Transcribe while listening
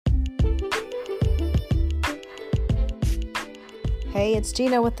Hey, it's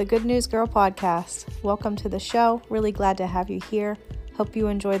Gina with the Good News Girl podcast. Welcome to the show. Really glad to have you here. Hope you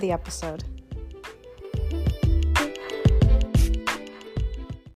enjoy the episode.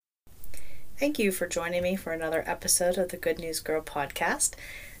 Thank you for joining me for another episode of the Good News Girl podcast.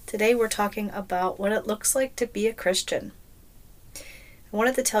 Today we're talking about what it looks like to be a Christian. I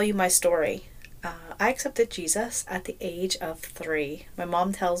wanted to tell you my story. I accepted Jesus at the age of 3. My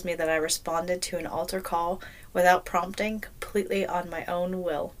mom tells me that I responded to an altar call without prompting, completely on my own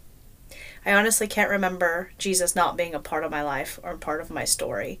will. I honestly can't remember Jesus not being a part of my life or part of my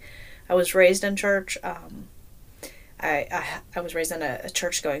story. I was raised in church. I was raised in a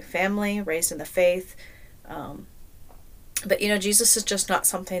church-going family, raised in the faith. But Jesus is just not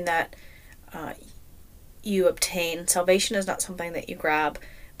something that you obtain. Salvation is not something that you grab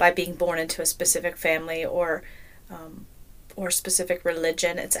by being born into a specific family or specific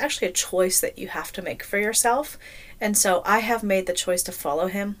religion. It's actually a choice that you have to make for yourself. And so I have made the choice to follow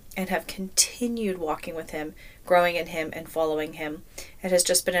him and have continued walking with him, growing in him and following him. It has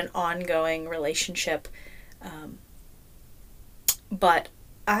just been an ongoing relationship. But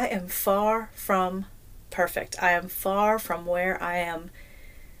I am far from perfect. I am far from where I am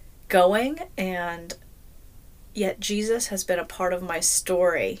going, and yet Jesus has been a part of my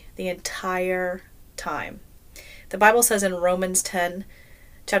story the entire time. The Bible says in Romans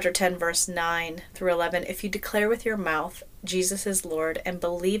chapter 10, verse 9 through 11, if you declare with your mouth Jesus is Lord and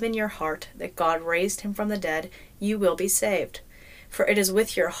believe in your heart that God raised him from the dead, you will be saved. For it is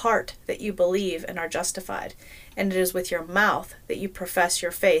with your heart that you believe and are justified, and it is with your mouth that you profess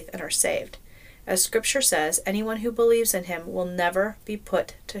your faith and are saved. As Scripture says, anyone who believes in him will never be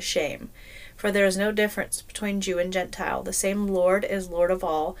put to shame. For there is no difference between Jew and Gentile. The same Lord is Lord of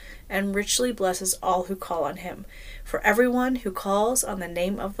all, and richly blesses all who call on him. For everyone who calls on the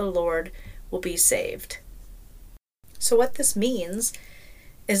name of the Lord will be saved. So what this means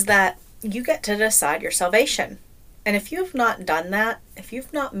is that you get to decide your salvation. And if you have not done that, if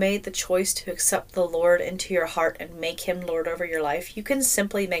you've not made the choice to accept the Lord into your heart and make him Lord over your life, you can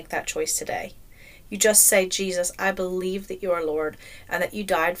simply make that choice today. You just say, Jesus, I believe that you are Lord and that you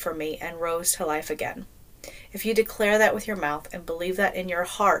died for me and rose to life again. If you declare that with your mouth and believe that in your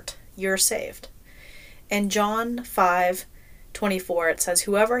heart, you're saved. In John 5:24, it says,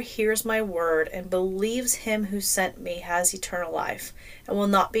 whoever hears my word and believes him who sent me has eternal life and will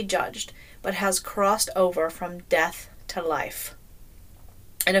not be judged, but has crossed over from death to life.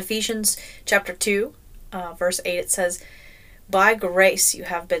 In Ephesians chapter 2, verse 8, it says, by grace you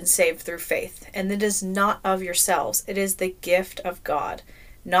have been saved through faith, and it is not of yourselves, it is the gift of God,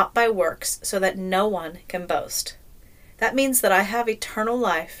 not by works, so that no one can boast. That means that I have eternal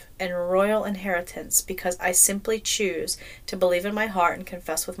life and royal inheritance because I simply choose to believe in my heart and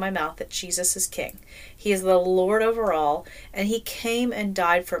confess with my mouth that Jesus is King. He is the Lord over all, and he came and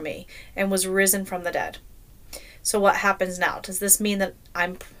died for me and was risen from the dead. So what happens now? Does this mean that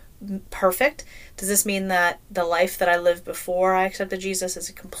I'm perfect? Does this mean that the life that I lived before I accepted Jesus is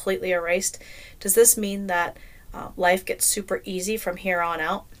completely erased? Does this mean that life gets super easy from here on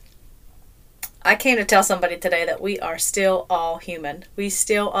out? I came to tell somebody today that we are still all human. We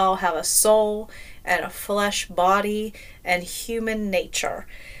still all have a soul and a flesh body and human nature.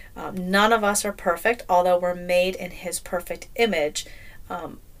 None of us are perfect, although we're made in his perfect image.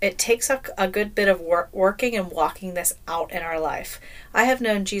 It takes a good bit of working and walking this out in our life. I have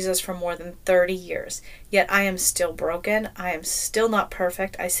known Jesus for more than 30 years, yet I am still broken. I am still not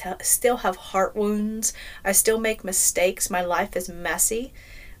perfect. I still have heart wounds. I still make mistakes. My life is messy,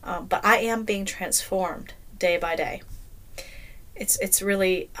 but I am being transformed day by day. It's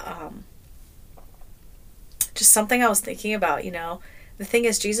really just something I was thinking about, The thing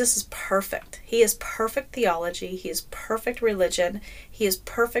is, Jesus is perfect. He is perfect theology. He is perfect religion. He is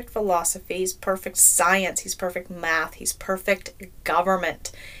perfect philosophy. He's perfect science. He's perfect math. He's perfect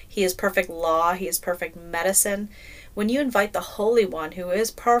government. He is perfect law. He is perfect medicine. When you invite the Holy One who is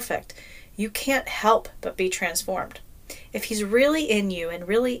perfect, you can't help but be transformed. If he's really in you and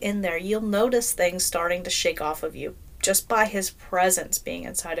really in there, you'll notice things starting to shake off of you just by his presence being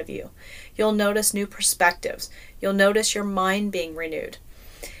inside of you. You'll notice new perspectives. You'll notice your mind being renewed.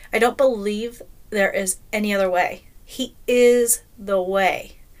 I don't believe there is any other way. He is the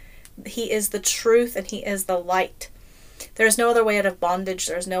way. He is the truth and he is the light. There is no other way out of bondage.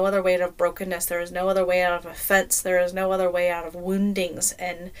 There is no other way out of brokenness. There is no other way out of offense. There is no other way out of woundings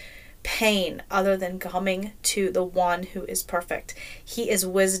and pain other than coming to the one who is perfect. He is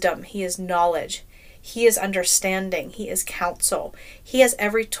wisdom. He is knowledge. He is understanding. He is counsel. He has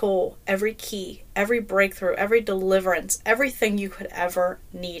every tool, every key, every breakthrough, every deliverance, everything you could ever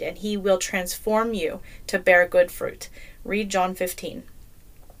need. And he will transform you to bear good fruit. Read John 15.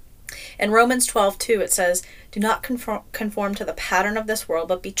 In Romans 12:2, it says, do not conform to the pattern of this world,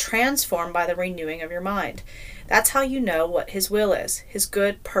 but be transformed by the renewing of your mind. That's how you know what his will is. His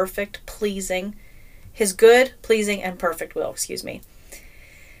good, and perfect will,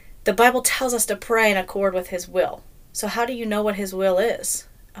 The Bible tells us to pray in accord with his will. So how do you know what his will is?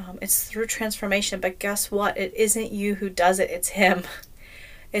 It's through transformation, but guess what? It isn't you who does it, it's him.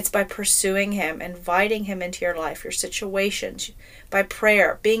 It's by pursuing him, inviting him into your life, your situations, by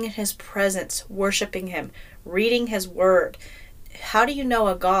prayer, being in his presence, worshiping him, reading his word. How do you know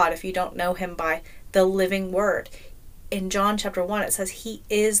a God if you don't know him by the living word? In John chapter 1, it says he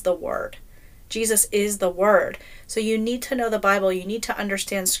is the word. Jesus is the word. So you need to know the Bible. You need to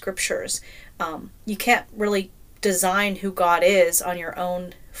understand scriptures. You can't really design who God is on your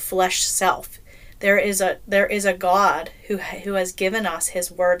own flesh self. There is a God who has given us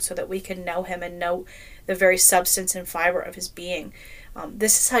his word so that we can know him and know the very substance and fiber of his being.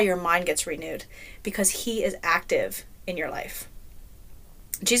 This is how your mind gets renewed, because he is active in your life.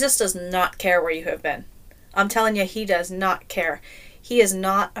 Jesus does not care where you have been. I'm telling you, he does not care. He is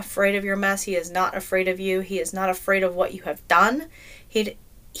not afraid of your mess. He is not afraid of you. He is not afraid of what you have done. He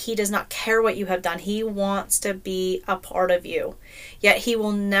does not care what you have done. He wants to be a part of you. Yet he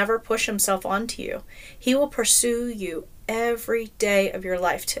will never push himself onto you. He will pursue you every day of your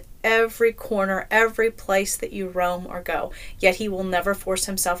life, to every corner, every place that you roam or go. Yet he will never force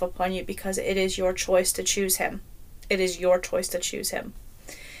himself upon you, because it is your choice to choose him. It is your choice to choose him.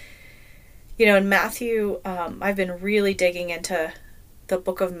 In Matthew, I've been really digging into the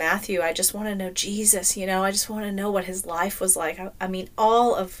book of Matthew. I just want to know Jesus, I just want to know what his life was like. I mean,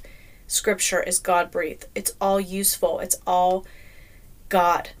 all of scripture is God-breathed. It's all useful. It's all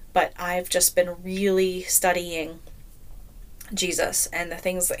God. But I've just been really studying Jesus and the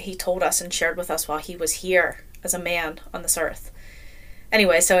things that he told us and shared with us while he was here as a man on this earth.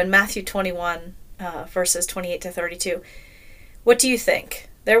 Anyway, so in Matthew 21, verses 28 to 32, what do you think?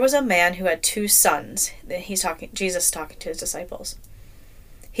 There was a man who had 2 sons. Jesus talking to his disciples.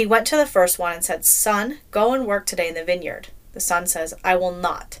 He went to the first one and said, "Son, go and work today in the vineyard." The son says, "I will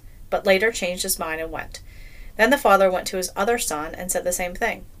not," but later changed his mind and went. Then the father went to his other son and said the same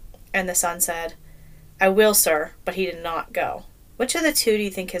thing. And the son said, "I will, sir," but he did not go. Which of the 2 do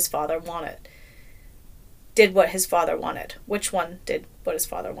you think his father wanted? Did what his father wanted? Which one did what his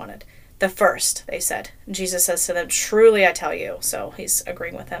father wanted? The first, they said. And Jesus says to them, "Truly I tell you." So he's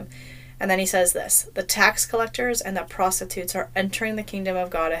agreeing with him. And then he says this, "The tax collectors and the prostitutes are entering the kingdom of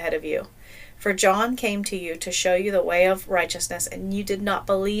God ahead of you. For John came to you to show you the way of righteousness, and you did not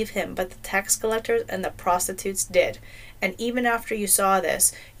believe him, but the tax collectors and the prostitutes did. And even after you saw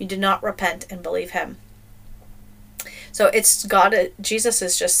this, you did not repent and believe him." So it's God. Jesus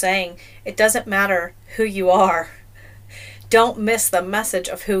is just saying, it doesn't matter who you are. Don't miss the message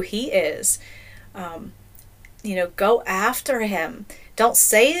of who he is. Go after him. Don't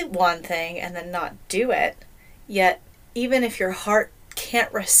say one thing and then not do it. Yet, even if your heart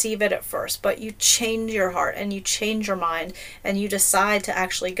can't receive it at first, but you change your heart and you change your mind and you decide to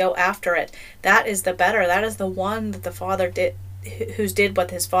actually go after it, that is the better. That is the one that the Father did, who did what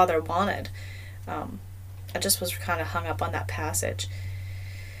his Father wanted. I just was kind of hung up on that passage.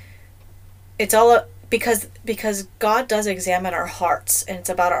 It's all because God does examine our hearts, and it's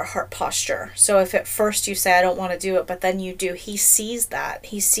about our heart posture. So if at first you say, "I don't want to do it," but then you do, he sees that.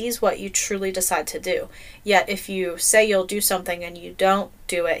 He sees what you truly decide to do. Yet if you say you'll do something and you don't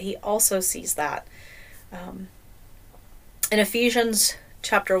do it, he also sees that. In Ephesians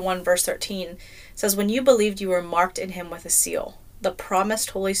chapter 1, verse 13, it says, "When you believed, you were marked in him with a seal, the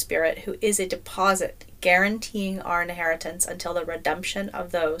promised Holy Spirit, who is a deposit guaranteeing our inheritance until the redemption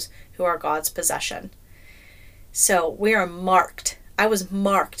of those who are God's possession." So we are marked. I was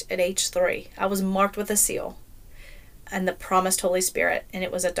marked at age 3. I was marked with a seal and the promised Holy Spirit, and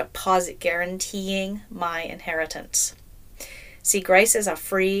it was a deposit guaranteeing my inheritance. See, grace is a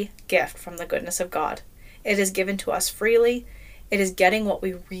free gift from the goodness of God. It is given to us freely. It is getting what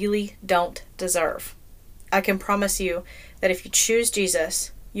we really don't deserve. I can promise you that if you choose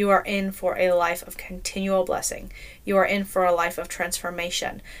Jesus, you are in for a life of continual blessing. You are in for a life of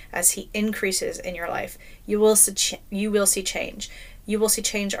transformation. As he increases in your life, you will see change. You will see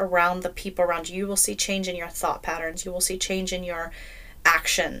change around the people around you. You will see change in your thought patterns. You will see change in your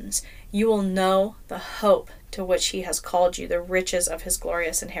actions. You will know the hope to which he has called you, the riches of his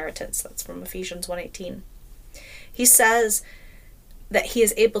glorious inheritance. That's from Ephesians 1:18. He says that he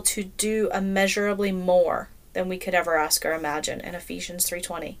is able to do immeasurably more than we could ever ask or imagine in Ephesians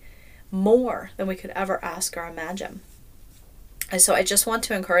 3:20. More than we could ever ask or imagine. And so I just want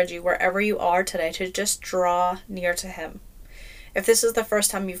to encourage you, wherever you are today, to just draw near to him. If this is the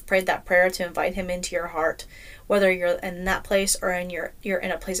first time you've prayed that prayer to invite him into your heart, whether you're in that place or you're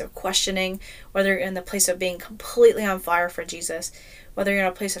in a place of questioning, whether you're in the place of being completely on fire for Jesus, whether you're in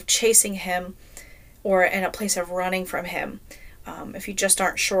a place of chasing him or in a place of running from him, if you just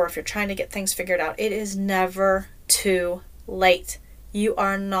aren't sure, if you're trying to get things figured out, it is never too late. You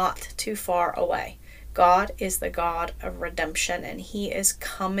are not too far away. God is the God of redemption, and he is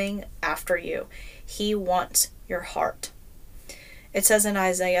coming after you. He wants your heart. It says in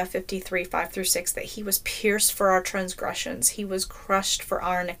Isaiah 53, 5-6, that he was pierced for our transgressions. He was crushed for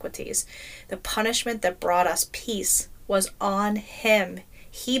our iniquities. The punishment that brought us peace was on him.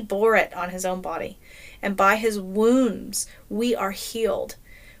 He bore it on his own body. And by his wounds we are healed.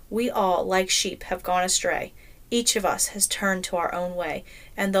 We all, like sheep, have gone astray. Each of us has turned to our own way,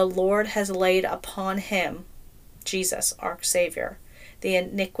 and the Lord has laid upon him, Jesus, our Savior, the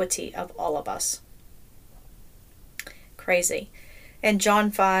iniquity of all of us. Crazy. In John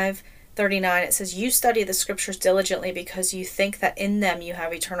 5:39, it says, "You study the scriptures diligently because you think that in them you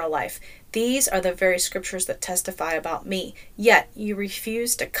have eternal life. These are the very scriptures that testify about me, yet you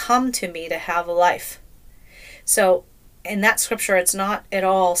refuse to come to me to have life." So in that scripture, it's not at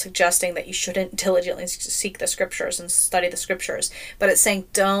all suggesting that you shouldn't diligently seek the scriptures and study the scriptures, but it's saying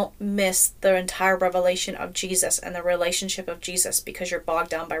don't miss the entire revelation of Jesus and the relationship of Jesus because you're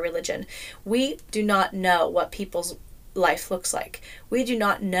bogged down by religion. We do not know what people's life looks like. We do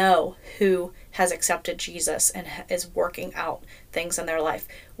not know who has accepted Jesus and is working out things in their life.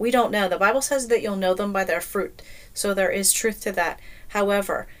 We don't know. The Bible says that you'll know them by their fruit, so there is truth to that.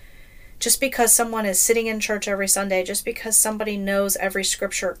 However, just because someone is sitting in church every Sunday, just because somebody knows every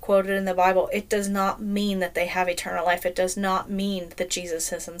scripture quoted in the Bible, it does not mean that they have eternal life. It does not mean that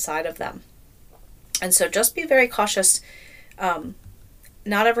Jesus is inside of them. And so just be very cautious.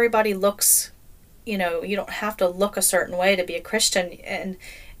 Not everybody looks, you don't have to look a certain way to be a Christian.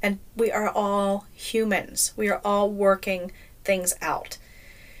 And we are all humans. We are all working things out.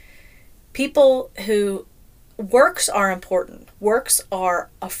 Works are important. Works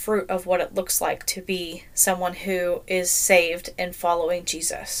are a fruit of what it looks like to be someone who is saved and following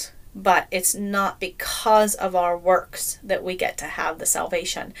Jesus. But it's not because of our works that we get to have the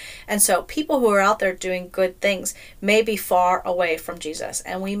salvation. And so people who are out there doing good things may be far away from Jesus,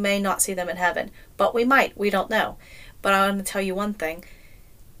 and we may not see them in heaven, but we might. We don't know. But I want to tell you one thing.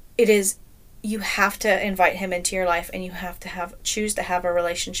 You have to invite him into your life, and you have to choose to have a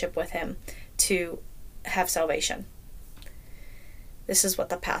relationship with him to have salvation. This is what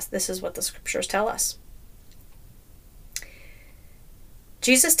the scriptures tell us.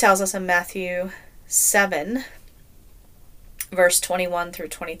 Jesus tells us in Matthew 7, verse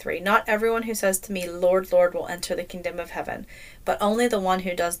 21-23, "Not everyone who says to me, 'Lord, Lord,' will enter the kingdom of heaven, but only the one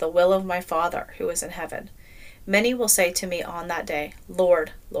who does the will of my Father who is in heaven. Many will say to me on that day,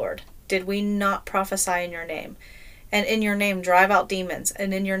 'Lord, Lord, did we not prophesy in your name, and in your name drive out demons,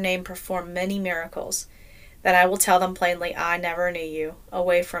 and in your name perform many miracles?' Then I will tell them plainly, 'I never knew you.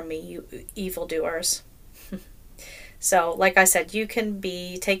 Away from me, you evildoers.'" So, like I said, you can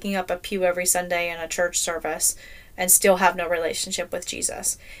be taking up a pew every Sunday in a church service and still have no relationship with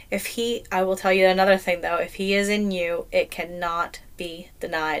Jesus. I will tell you another thing though, if he is in you, it cannot be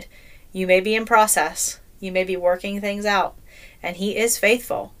denied. You may be in process, you may be working things out, and he is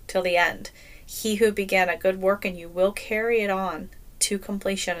faithful till the end. He who began a good work in you will carry it on to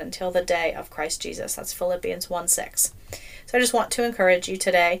completion until the day of Christ Jesus. That's Philippians 1:6. So I just want to encourage you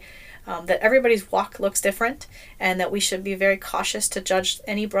today that everybody's walk looks different, and that we should be very cautious to judge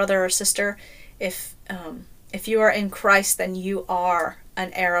any brother or sister. If you are in Christ, then you are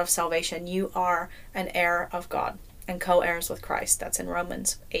an heir of salvation. You are an heir of God and co-heirs with Christ. That's in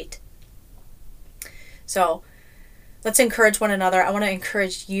Romans 8. So let's encourage one another. I want to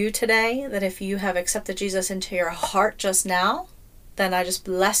encourage you today that if you have accepted Jesus into your heart just now, then I just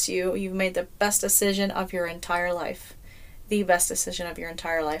bless you. You've made the best decision of your entire life. The best decision of your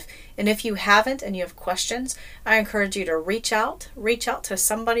entire life. And if you haven't and you have questions, I encourage you to reach out to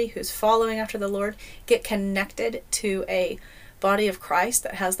somebody who's following after the Lord. Get connected to a body of Christ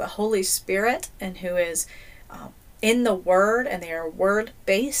that has the Holy Spirit and who is in the Word, and they are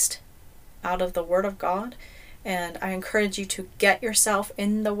Word-based out of the Word of God. And I encourage you to get yourself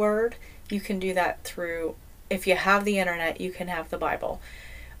in the Word. You can do that through, if you have the internet, you can have the Bible.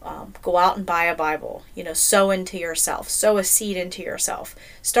 Go out and buy a Bible, sow into yourself, sow a seed into yourself.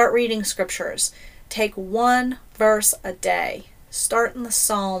 Start reading scriptures. Take one verse a day Start in the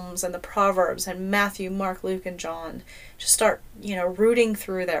Psalms and the Proverbs and Matthew, Mark, Luke, and John. Just start, rooting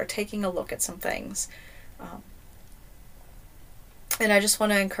through there, taking a look at some things. And I just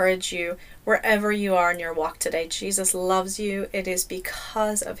want to encourage you, wherever you are in your walk today, Jesus loves you. It is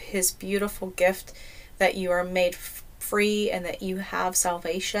because of his beautiful gift that you are made free and that you have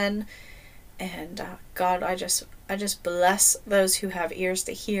salvation. And God, I just bless those who have ears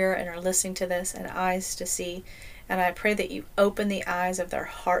to hear and are listening to this and eyes to see. And I pray that you open the eyes of their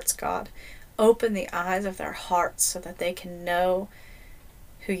hearts, God. Open the eyes of their hearts so that they can know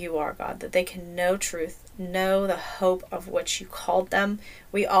who you are, God, that they can know truth, know the hope of which you called them.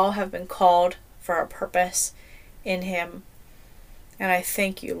 We all have been called for a purpose in him. And I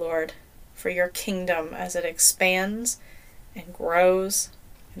thank you, Lord, for your kingdom as it expands and grows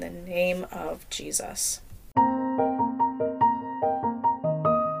in the name of Jesus.